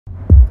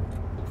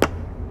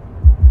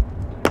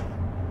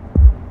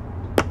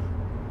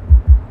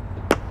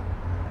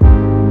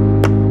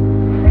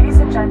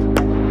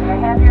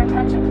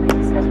attention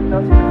please as we go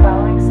through the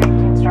following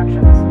safety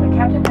instructions. The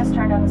captain has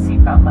turned on the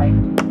seatbelt light.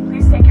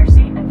 Please take your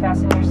seat and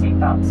fasten your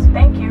seatbelts.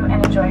 Thank you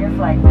and enjoy your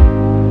flight.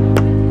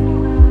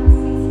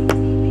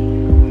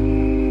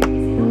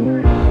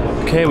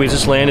 Okay, we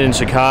just landed in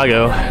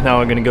Chicago. Now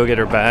we're going to go get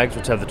our bags,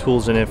 which have the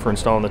tools in it for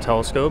installing the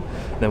telescope.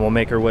 Then we'll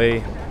make our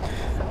way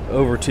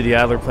over to the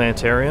Adler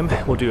Planetarium.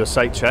 We'll do a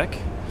site check,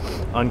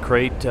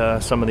 uncrate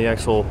some of the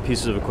actual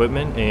pieces of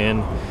equipment,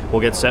 and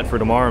we'll get set for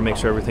tomorrow and make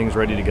sure everything's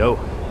ready to go.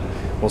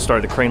 We'll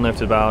start the crane lift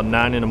at about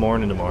 9 in the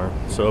morning tomorrow,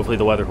 so hopefully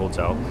the weather holds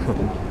out.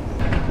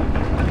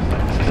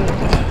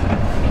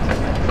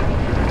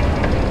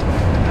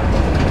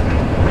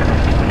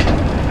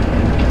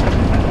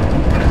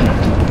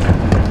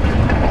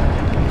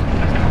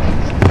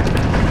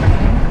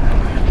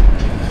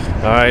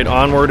 All right,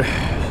 onward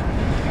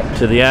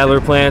to the Adler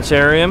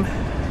Planetarium.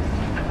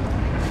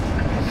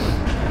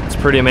 It's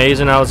pretty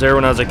amazing. I was there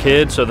when I was a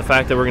kid, so the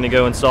fact that we're going to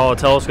go install a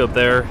telescope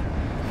there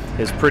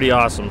is pretty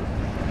awesome.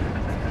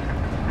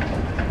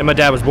 And my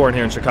dad was born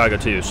here in Chicago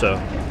too, so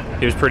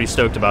he was pretty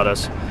stoked about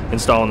us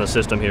installing the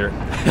system here.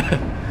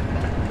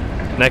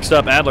 Next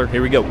up, Adler,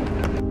 here we go.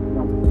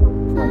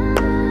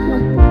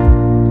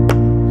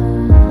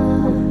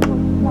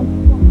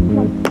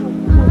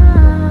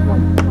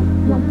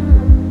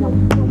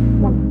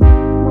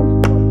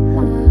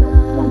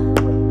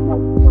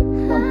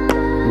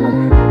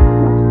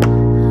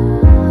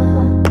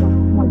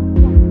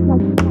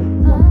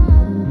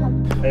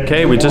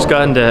 Okay, we just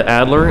got into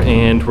Adler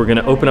and we're going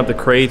to open up the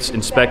crates,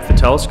 inspect the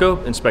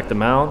telescope, inspect the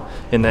mount,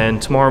 and then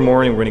tomorrow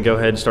morning we're going to go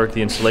ahead and start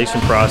the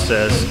installation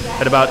process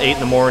at about 8 in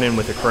the morning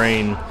with the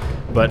crane.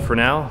 But for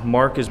now,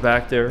 Mark is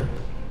back there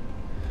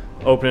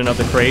opening up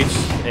the crates,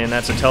 and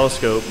that's a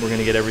telescope. We're going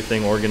to get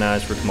everything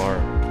organized for tomorrow.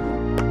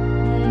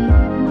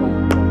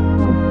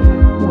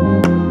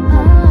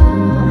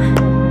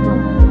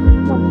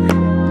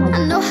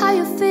 I know how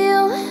you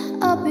feel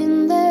up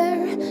in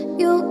there.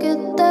 You'll get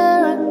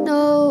there, I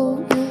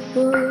know.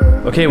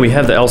 Okay, we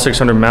have the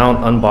L-600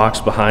 mount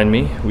unboxed behind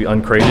me. We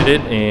uncrated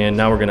it, and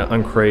now we're going to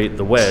uncrate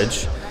the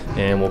wedge,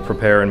 and we'll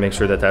prepare and make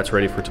sure that that's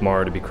ready for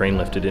tomorrow to be crane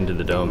lifted into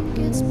the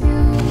dome.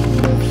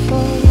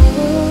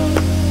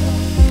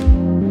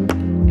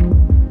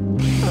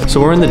 So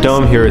we're in the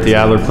dome here at the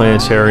Adler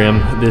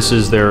Planetarium. This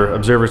is their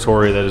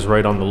observatory that is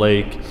right on the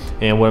lake,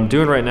 and what I'm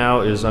doing right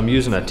now is I'm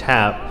using a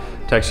tap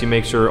to actually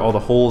make sure all the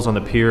holes on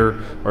the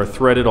pier are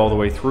threaded all the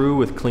way through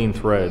with clean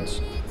threads.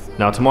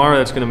 Now tomorrow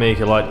that's going to make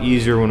it a lot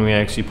easier when we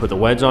actually put the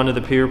wedge onto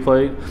the pier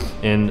plate,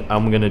 and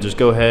I'm going to just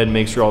go ahead and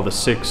make sure all the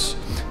 6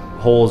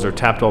 holes are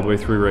tapped all the way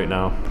through right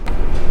now.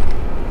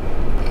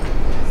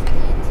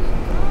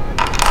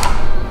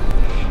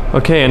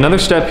 Okay, another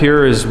step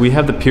here is we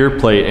have the pier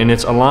plate and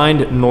it's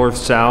aligned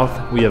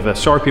north-south. We have a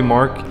Sharpie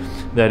mark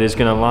that is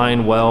going to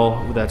align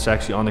well, that's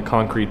actually on the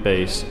concrete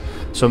base.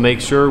 So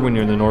make sure when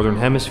you're in the northern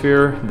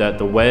hemisphere that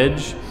the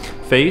wedge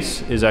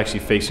face is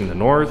actually facing the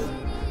north.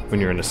 When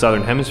you're in the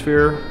southern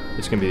hemisphere,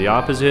 it's going to be the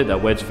opposite.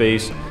 That wedge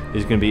face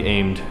is going to be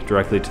aimed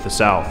directly to the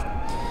south.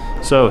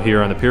 So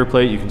here on the pier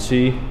plate, you can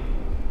see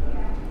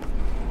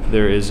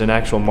there is an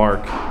actual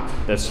mark.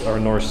 That's our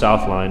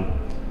north-south line.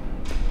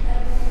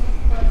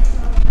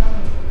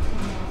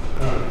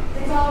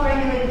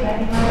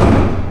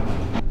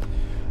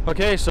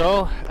 Okay,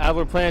 so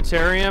Adler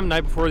Planetarium,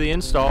 night before the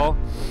install.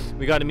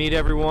 We got to meet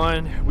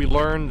everyone. We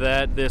learned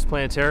that this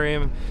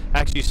planetarium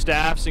actually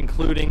staffs,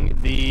 including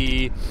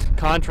the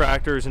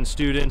contractors and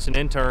students and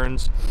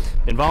interns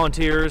and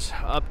volunteers,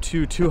 up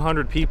to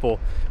 200 people,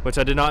 which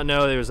I did not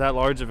know there was that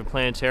large of a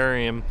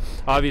planetarium.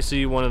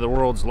 Obviously one of the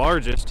world's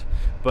largest,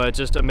 but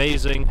just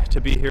amazing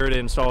to be here to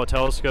install a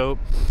telescope.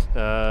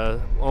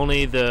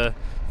 Only the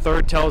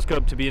 3rd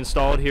telescope to be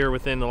installed here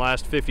within the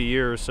last 50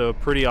 years, so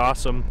pretty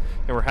awesome,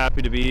 and we're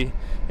happy to be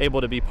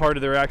able to be part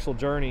of their actual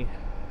journey.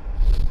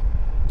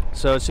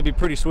 So it should be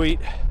pretty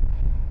sweet.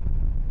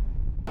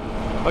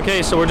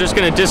 Okay, so we're just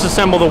going to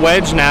disassemble the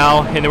wedge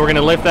now, and then we're going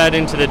to lift that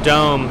into the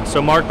dome.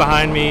 So Mark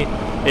behind me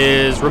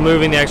is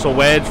removing the actual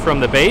wedge from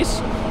the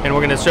base, and we're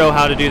going to show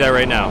how to do that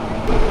right now.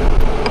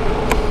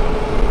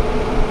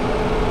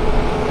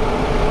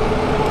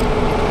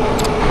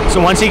 So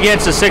once he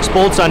gets the 6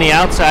 bolts on the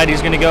outside,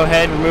 he's going to go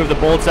ahead and remove the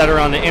bolts that are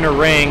on the inner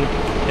ring,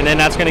 and then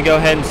that's going to go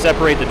ahead and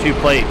separate the 2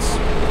 plates.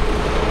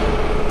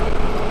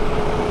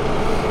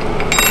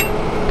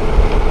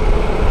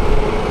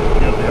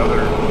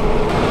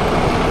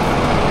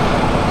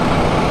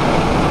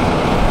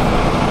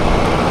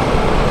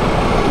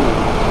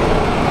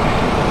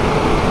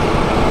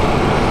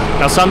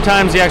 Now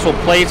sometimes the actual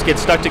plates get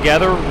stuck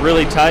together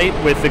really tight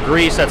with the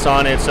grease that's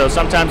on it, so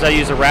sometimes I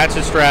use a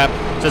ratchet strap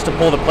just to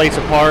pull the plates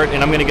apart,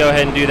 and I'm going to go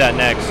ahead and do that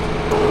next.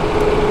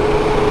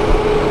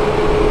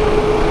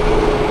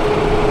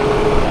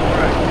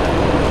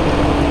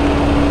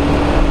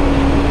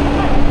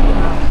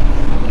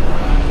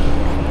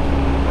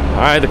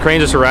 Alright, the crane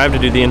just arrived to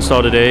do the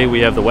install today.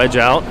 We have the wedge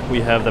out, we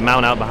have the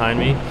mount out behind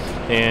me,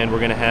 and we're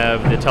going to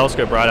have the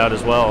telescope brought out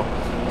as well.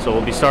 So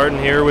we'll be starting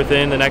here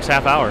within the next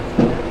half hour.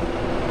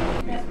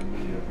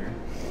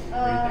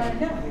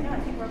 No, I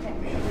think we're okay.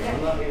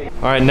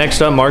 All right,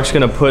 next up, Mark's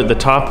gonna put the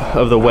top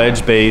of the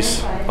wedge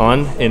base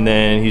on, and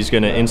then he's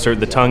gonna insert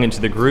the tongue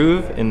into the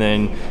groove, and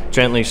then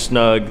gently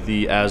snug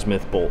the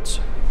azimuth bolts.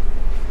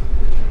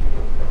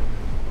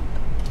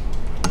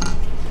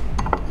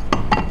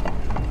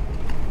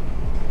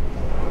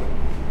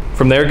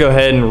 From there, go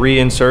ahead and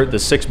reinsert the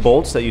 6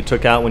 bolts that you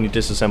took out when you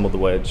disassembled the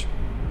wedge.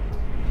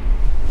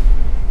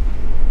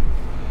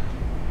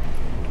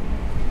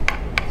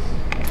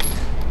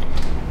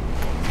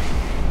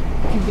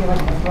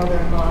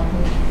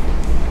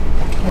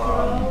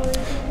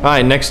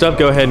 Alright, next up,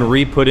 go ahead and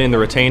re-put in the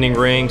retaining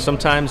ring.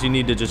 Sometimes you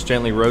need to just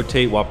gently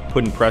rotate while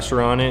putting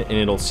pressure on it, and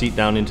it'll seat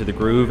down into the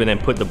groove, and then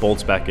put the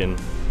bolts back in.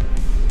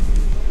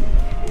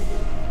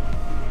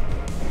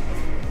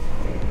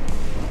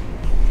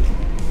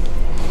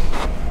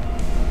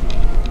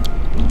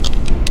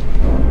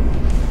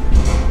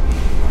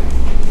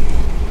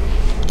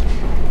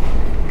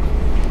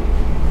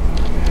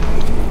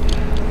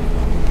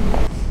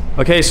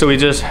 Okay, so we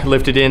just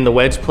lifted in the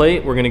wedge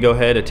plate. We're going to go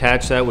ahead and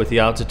attach that with the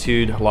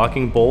altitude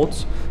locking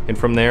bolts, and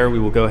from there we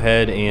will go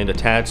ahead and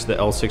attach the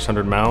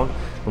L-600 mount,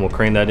 and we'll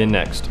crane that in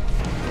next.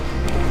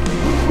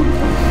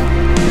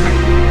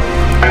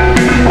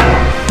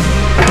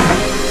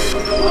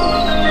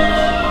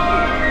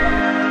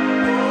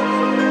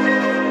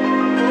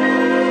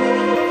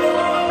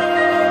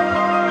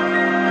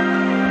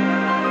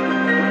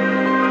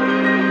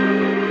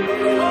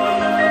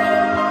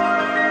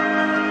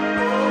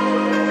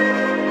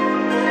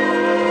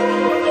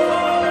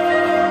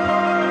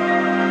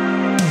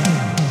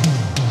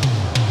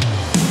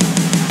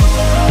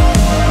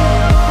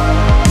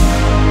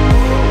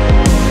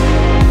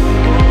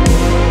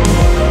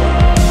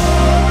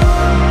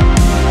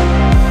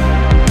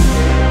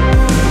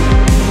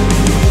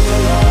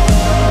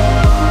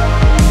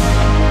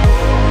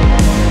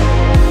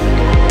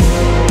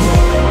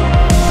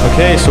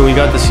 Okay, so we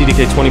got the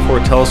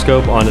CDK24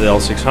 telescope onto the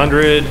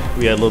L-600.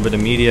 We had a little bit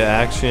of media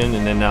action,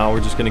 and then now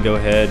we're just going to go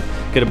ahead,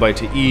 get a bite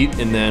to eat,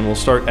 and then we'll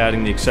start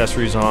adding the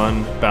accessories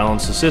on,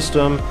 balance the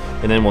system,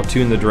 and then we'll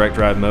tune the direct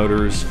drive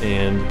motors,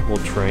 and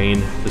we'll train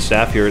the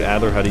staff here at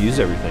Adler how to use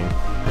everything.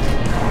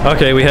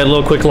 Okay, we had a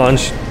little quick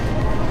lunch.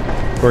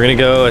 We're going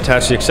to go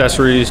attach the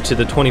accessories to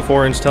the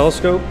 24-inch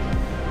telescope,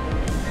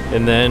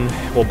 and then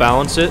we'll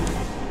balance it,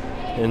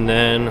 and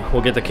then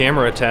we'll get the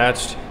camera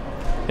attached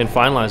and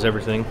finalize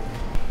everything.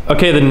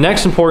 Okay, the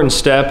next important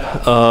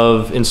step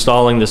of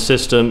installing the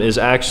system is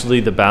actually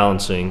the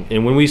balancing.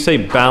 And when we say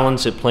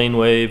balance at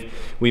PlaneWave,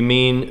 we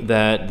mean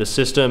that the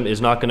system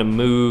is not going to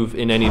move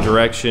in any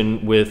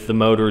direction with the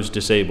motors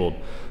disabled.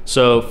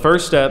 So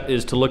first step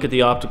is to look at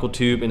the optical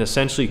tube and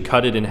essentially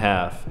cut it in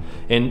half.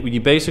 And you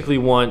basically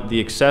want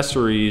the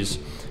accessories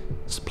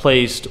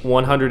placed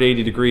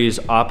 180 degrees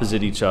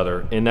opposite each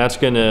other. And that's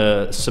going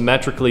to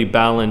symmetrically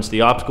balance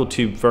the optical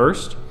tube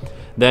first.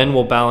 Then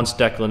we'll balance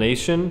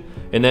declination,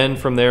 and then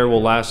from there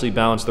we'll lastly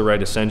balance the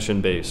right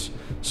ascension base.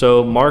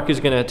 So Mark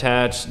is going to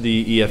attach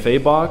the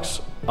EFA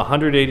box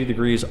 180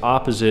 degrees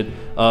opposite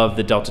of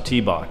the Delta T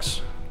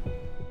box.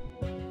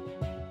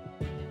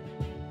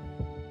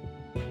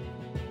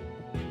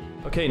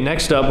 Okay,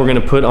 next up we're going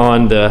to put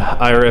on the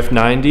IRF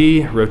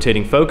 90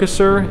 rotating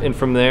focuser, and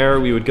from there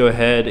we would go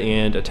ahead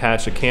and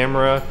attach a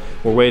camera.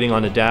 We're waiting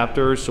on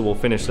adapters, so we'll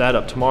finish that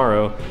up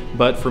tomorrow.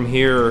 But from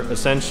here,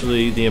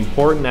 essentially the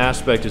important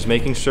aspect is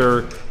making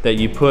sure that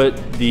you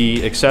put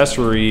the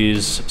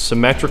accessories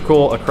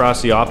symmetrical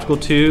across the optical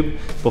tube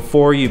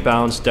before you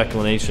balance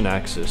declination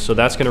axis. So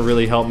that's going to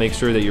really help make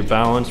sure that your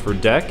balance for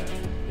deck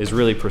is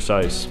really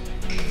precise.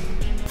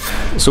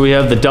 So we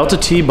have the Delta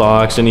T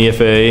box and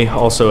EFA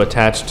also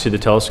attached to the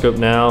telescope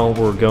now.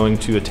 We're going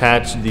to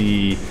attach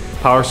the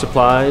power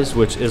supplies,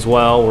 which as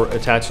well, we're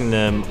attaching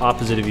them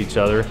opposite of each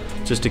other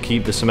just to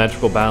keep the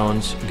symmetrical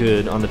balance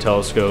good on the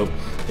telescope.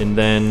 And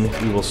then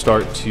we will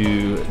start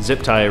to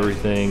zip tie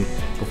everything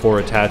before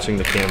attaching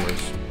the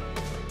cameras.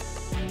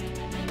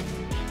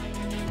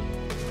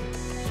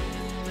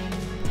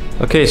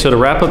 Okay, so to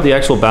wrap up the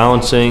actual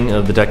balancing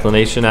of the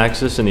declination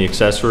axis and the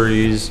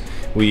accessories,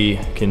 we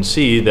can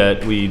see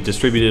that we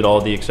distributed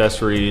all the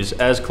accessories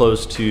as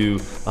close to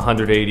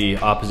 180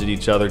 opposite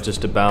each other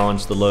just to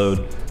balance the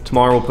load.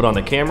 Tomorrow we'll put on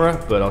the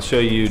camera, but I'll show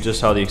you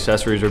just how the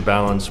accessories are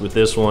balanced with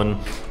this one.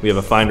 We have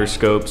a finder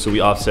scope, so we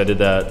offsetted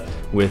that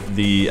with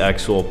the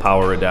actual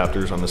power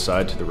adapters on the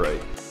side to the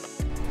right.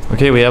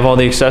 Okay, we have all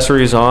the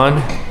accessories on.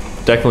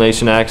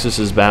 Declination axis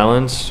is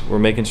balanced. We're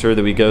making sure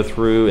that we go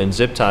through and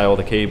zip tie all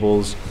the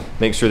cables,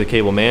 make sure the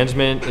cable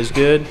management is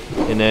good,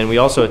 and then we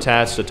also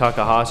attached a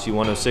Takahashi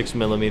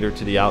 106mm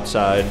to the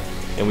outside,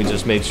 and we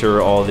just made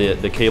sure all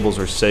the cables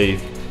are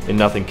safe and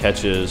nothing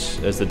catches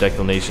as the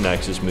declination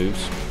axis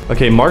moves.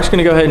 Okay, Mark's going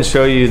to go ahead and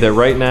show you that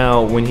right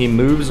now when he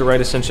moves the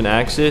right ascension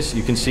axis,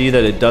 you can see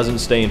that it doesn't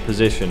stay in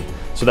position.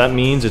 So that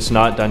means it's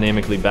not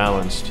dynamically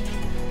balanced.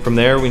 From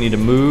there, we need to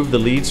move the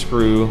lead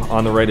screw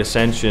on the right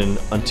ascension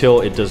until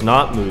it does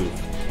not move.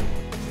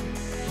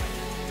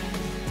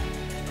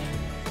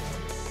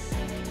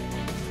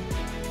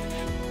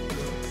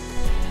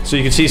 So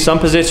you can see some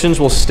positions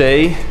will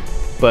stay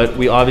but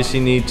we obviously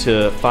need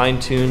to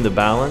fine-tune the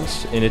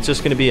balance, and it's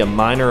just going to be a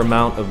minor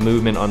amount of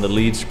movement on the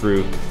lead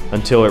screw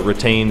until it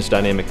retains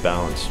dynamic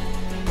balance.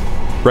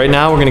 Right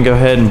now we're going to go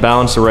ahead and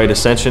balance the right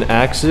ascension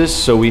axis.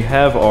 So we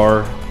have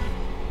our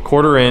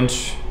 1/4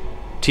 inch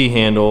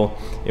T-handle,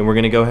 and we're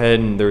going to go ahead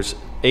and there's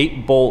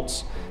 8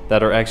 bolts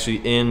that are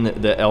actually in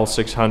the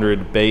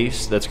L-600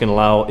 base that's going to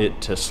allow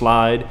it to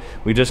slide.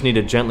 We just need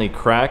to gently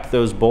crack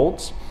those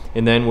bolts,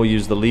 and then we'll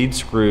use the lead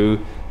screw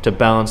to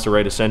balance the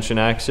right ascension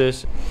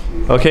axis.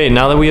 Okay,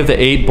 now that we have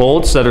the 8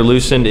 bolts that are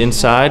loosened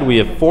inside, we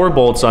have 4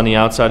 bolts on the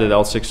outside of the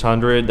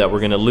L-600 that we're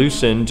going to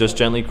loosen, just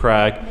gently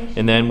crack,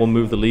 and then we'll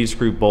move the lead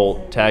screw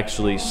bolt to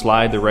actually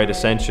slide the right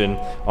ascension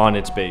on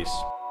its base.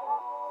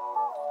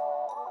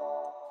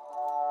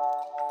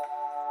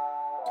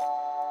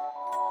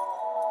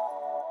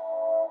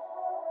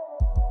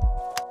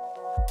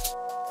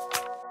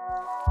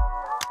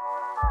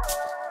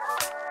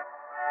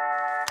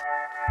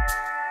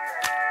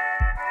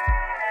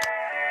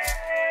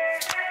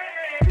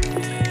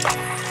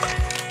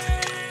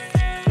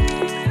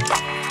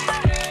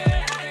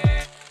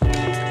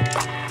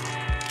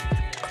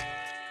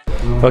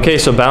 Okay,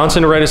 so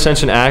balancing the right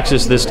ascension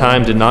axis this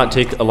time did not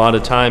take a lot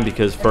of time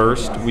because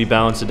first we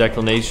balanced the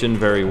declination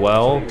very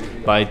well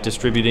by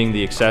distributing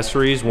the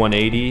accessories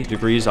 180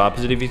 degrees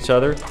opposite of each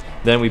other.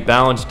 Then we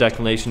balanced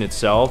declination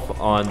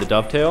itself on the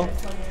dovetail,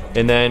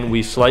 and then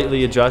we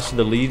slightly adjusted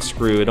the lead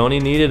screw. It only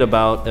needed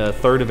about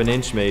 1/3 of an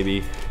inch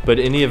maybe, but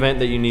in the event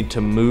that you need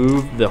to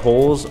move the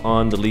holes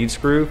on the lead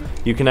screw,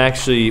 you can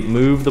actually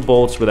move the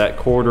bolts with that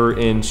 1/4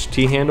 inch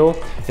T-handle,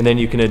 and then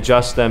you can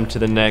adjust them to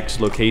the next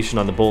location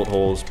on the bolt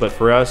holes. But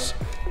for us,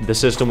 the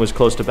system was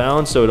close to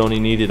balance, so it only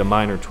needed a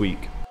minor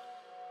tweak.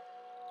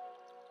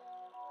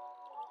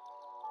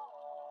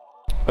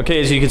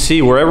 Okay, as you can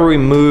see, wherever we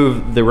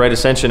move the right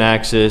ascension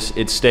axis,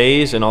 it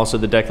stays, and also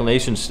the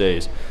declination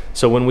stays.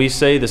 So when we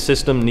say the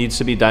system needs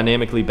to be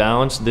dynamically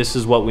balanced, this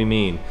is what we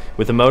mean.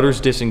 With the motors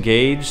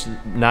disengaged,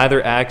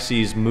 neither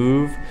axes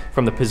move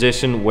from the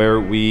position where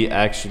we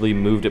actually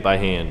moved it by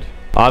hand.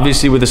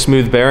 Obviously with the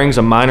smooth bearings,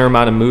 a minor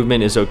amount of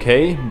movement is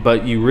okay,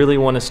 but you really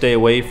want to stay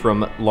away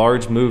from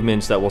large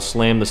movements that will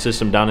slam the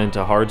system down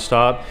into hard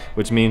stop,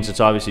 which means it's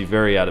obviously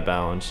very out of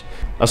balance.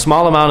 A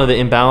small amount of the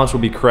imbalance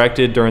will be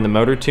corrected during the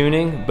motor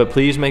tuning, but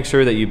please make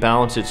sure that you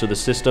balance it so the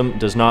system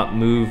does not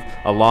move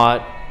a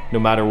lot, no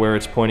matter where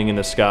it's pointing in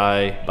the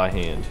sky by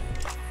hand.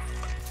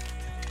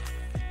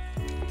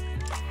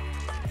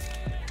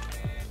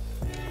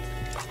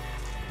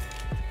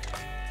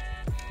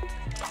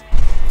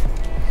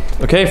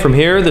 Okay, from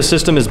here the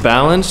system is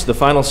balanced. The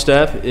final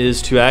step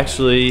is to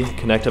actually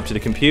connect up to the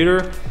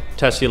computer,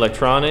 test the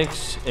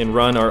electronics, and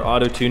run our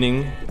auto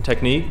tuning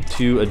technique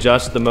to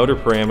adjust the motor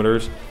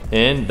parameters,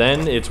 and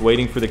then it's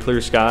waiting for the clear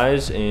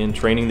skies and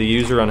training the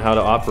user on how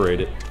to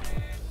operate it.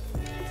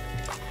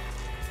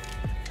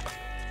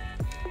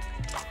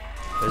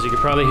 As you can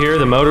probably hear,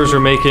 the motors are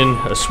making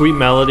a sweet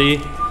melody,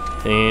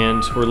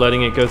 and we're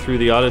letting it go through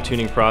the auto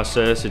tuning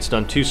process. It's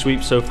done 2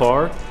 sweeps so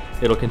far.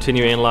 It'll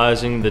continue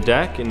analyzing the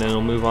deck, and then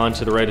it'll move on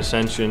to the right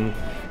ascension,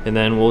 and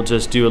then we'll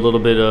just do a little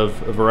bit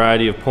of a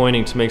variety of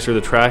pointing to make sure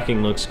the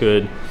tracking looks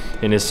good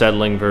and is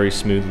settling very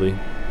smoothly.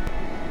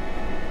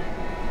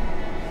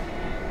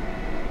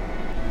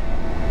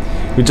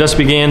 We just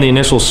began the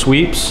initial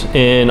sweeps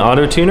in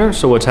Auto Tuner,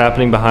 so what's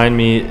happening behind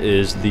me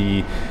is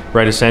the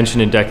right ascension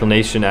and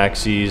declination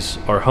axes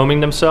are homing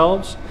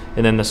themselves,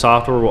 and then the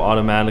software will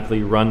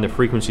automatically run the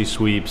frequency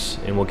sweeps,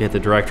 and we'll get the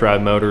direct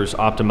drive motors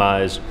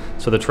optimized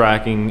so the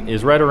tracking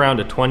is right around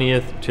a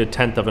 20th to a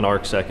 10th of an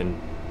arc second.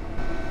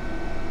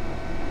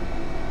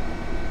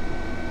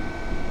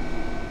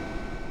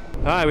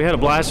 Alright, we had a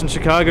blast in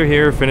Chicago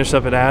here, finished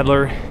up at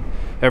Adler.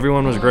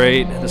 Everyone was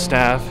great, the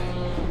staff,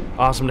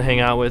 awesome to hang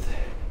out with,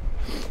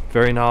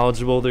 very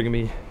knowledgeable. They're going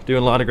to be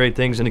doing a lot of great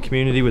things in the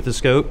community with the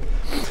scope.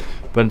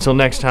 But until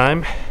next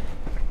time,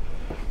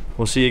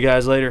 we'll see you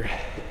guys later.